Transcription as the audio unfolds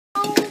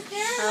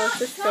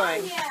the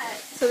story?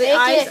 So the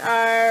eyes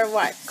are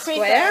what?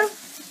 Creeper. Square?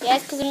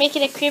 Yes, because I'm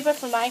making a creeper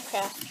for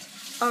Minecraft.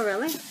 Oh,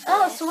 really?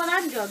 Oh, so what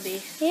I'm gonna be?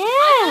 Yeah.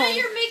 I thought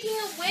you were making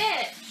a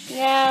witch.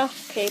 Yeah,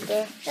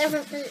 creeper. They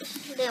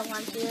don't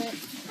want to do it.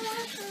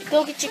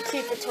 Go get your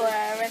creeper toy,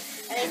 Aaron,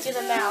 and then do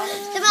the mouth.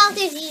 The mouth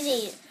is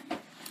easy.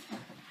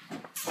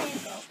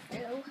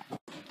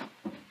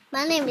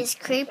 My name is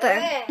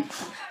Creeper.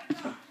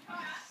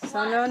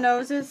 So no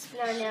noses?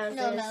 No noses.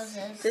 No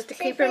noses. Just a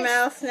creeper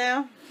mouth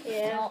now?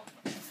 Yeah.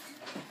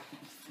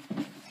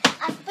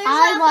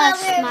 I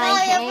wash my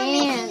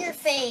hands. making your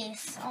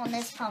face on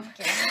this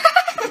pumpkin.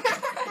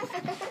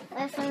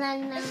 With my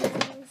nose.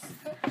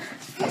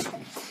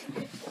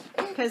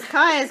 Because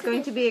Kaiya is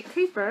going to be a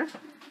creeper.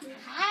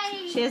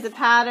 Hi. She has a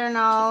pattern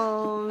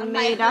all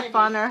made up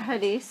on her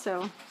hoodie,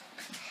 so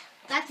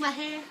That's my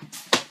hair.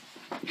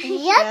 Yep,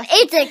 Yes.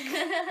 it's a.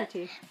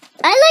 pretty.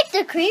 I like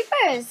the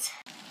creepers.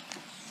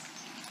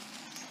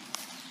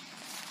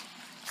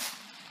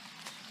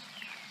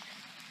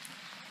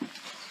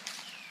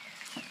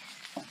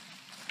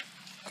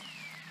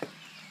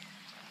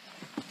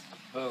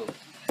 Oh.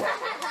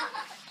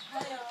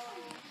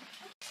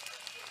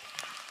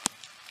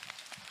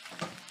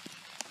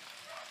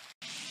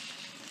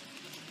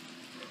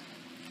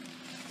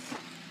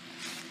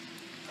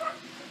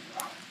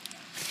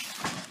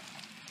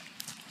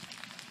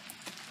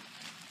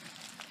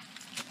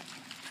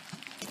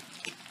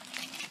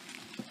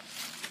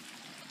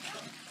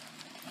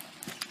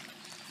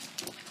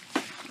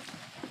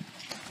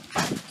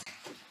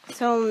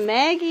 So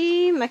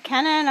Maggie,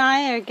 McKenna, and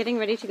I are getting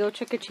ready to go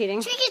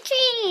trick-or-treating.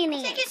 Trick-or-treating.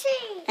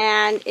 Trick-or-treat.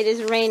 And it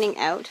is raining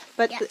out,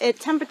 but Yeah. the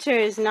temperature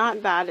is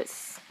not bad.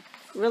 It's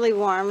really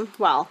warm.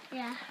 Well,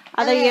 Yeah.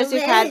 other years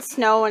we've had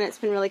snow and it's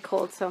been really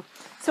cold. So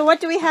what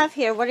do we have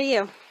here? What are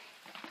you?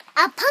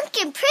 A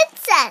pumpkin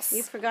princess.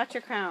 You forgot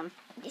your crown.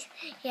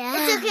 Yeah.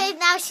 It's okay.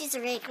 Now she's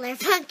a regular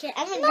pumpkin.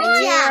 I'm a And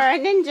ninja. you're a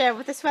ninja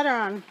with a sweater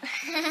on.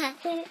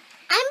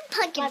 I'm a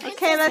pumpkin princess.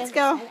 Okay, let's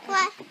go.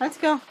 What? Let's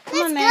go.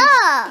 Come on, Let's man.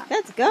 go.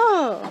 Let's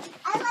go.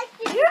 I like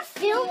this. You're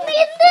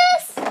filming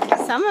this?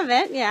 Some of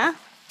it, yeah.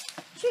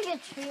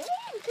 Trick-or-treating?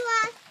 Come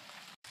on.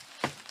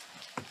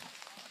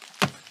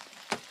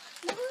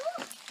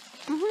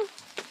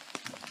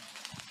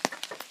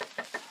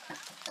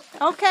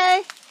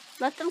 Okay.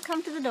 Let them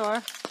come to the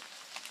door.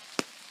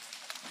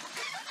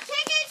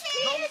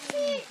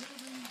 Trick-or-treat.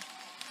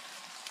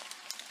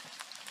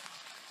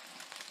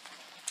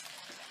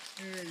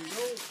 There you go.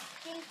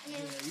 Thank you.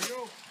 There you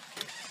go.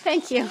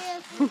 Thank you.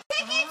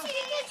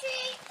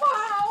 Trick-or-treat.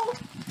 Wow.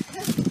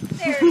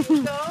 There you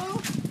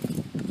go.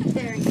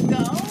 There you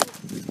go.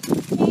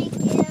 Thank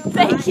you.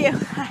 Thank you.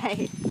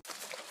 Hi.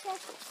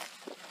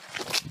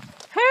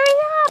 Hurry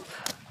up.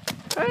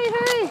 Hurry.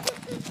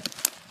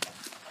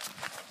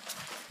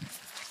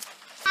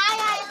 Hi,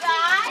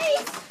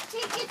 guys.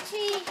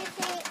 Trick-or-treat.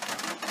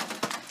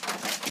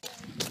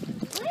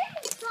 Where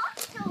did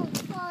Softstone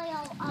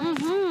fall on?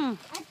 Mm-hmm.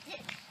 At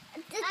a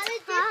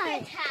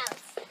different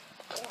house.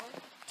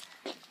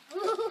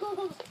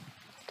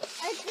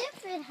 A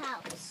different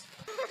house.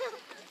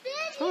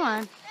 Come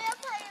on.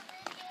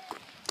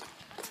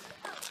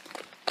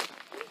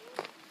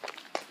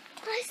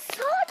 I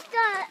saw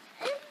that.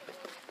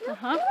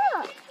 Uh-huh.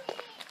 Look.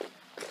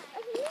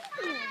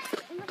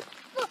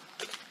 It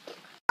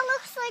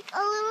looks like a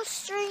little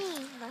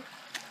stream.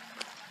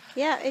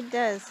 Yeah, it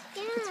does.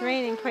 It's Yeah.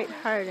 raining quite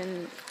hard,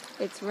 and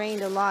it's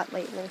rained a lot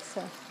lately,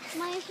 so.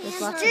 My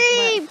hands lots are of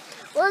stream.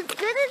 Well, it's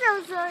good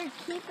enough so I'm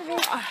keeping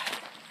it.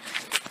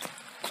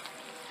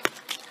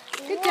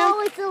 Good Whoa, job.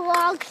 it's a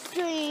long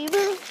stream.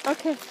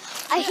 Okay.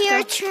 I hear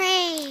a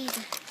train.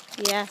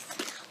 Yes.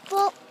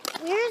 Well,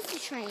 where's the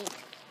train?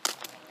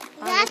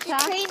 On That's the the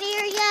top? train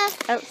area.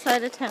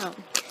 Outside of town.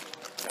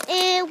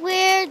 And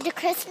where the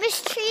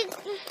Christmas train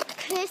goes.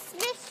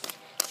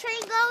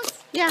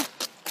 Yeah.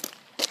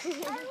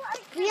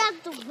 We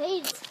have to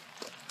wait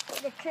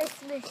for the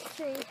Christmas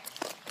tree.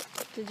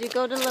 Did you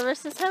go to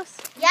Larissa's house?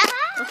 Yeah.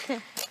 Okay.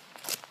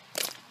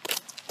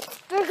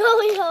 We're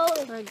going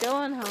home. We're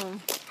going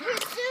home. We're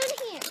soon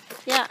here.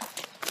 Yeah.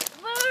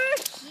 We're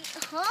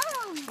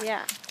home.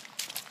 Yeah.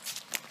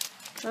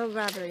 Low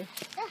battery.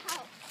 The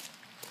house.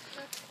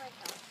 Looks like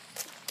us.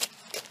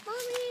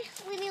 Mommy,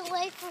 we need to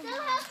wait for the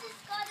house is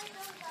gonna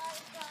go.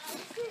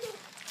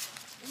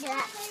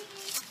 Yeah.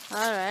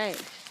 All right.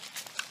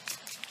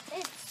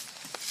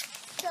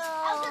 So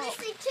I'm gonna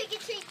say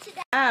trick-or-treat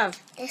today.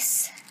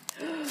 This.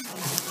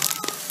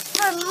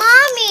 For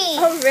Mommy.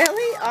 Oh,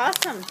 really?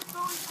 Awesome.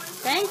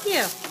 Thank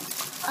you.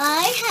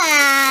 I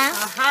have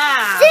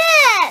Aha.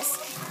 this.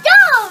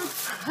 Don't.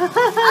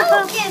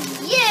 I'll give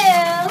you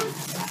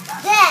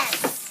this.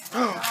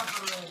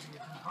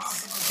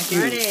 Thank you.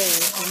 Ready.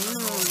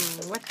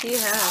 What do you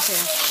have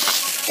here?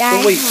 Oh,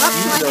 wait, Oh,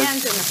 these my are,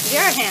 hands in the,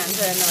 your hands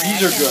are in the way.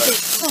 these are I good. can't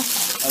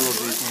see. I love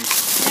these things.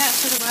 Yeah,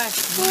 so do I.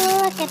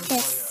 Oh, look at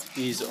this.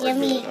 These are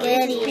Yummy good.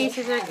 goodies.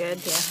 Pieces are good,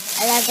 yeah.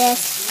 I love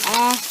this.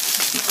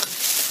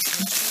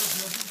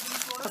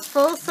 A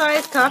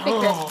full-size coffee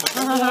crisp. I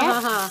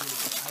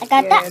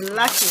got that. You're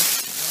lucky.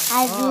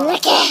 I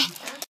like it.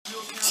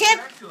 Chip.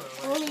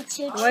 Only 2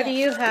 chips. What do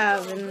you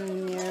have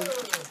in your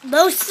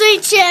Mostly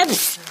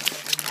chips.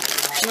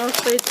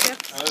 mostly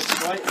chips?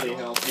 Slightly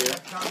healthier.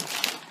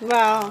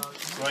 Well,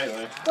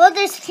 Slightly. Well,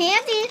 there's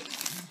candy.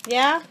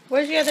 yeah.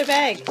 Where's your other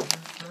bag?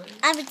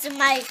 It's in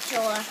my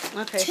drawer.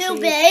 Okay, 2 so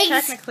bags.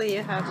 technically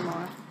you have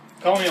more.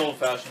 Call me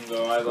old-fashioned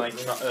though. I like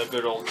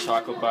good old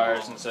chocolate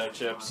bars instead of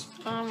chips.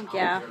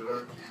 Yeah.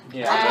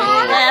 Yeah.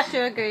 I have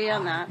to agree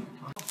on that.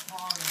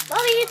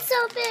 Mommy, it's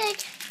so big.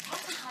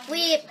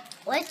 We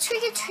went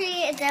trick or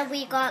treat and then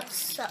we got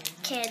some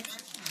candy.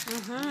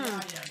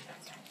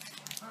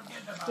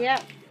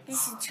 Yep.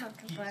 This is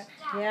chocolate bar.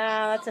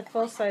 Yeah, that's a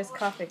full-size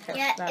coffee cup.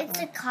 Yeah, that it's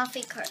one. a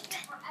coffee cart.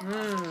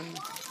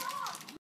 Mmm.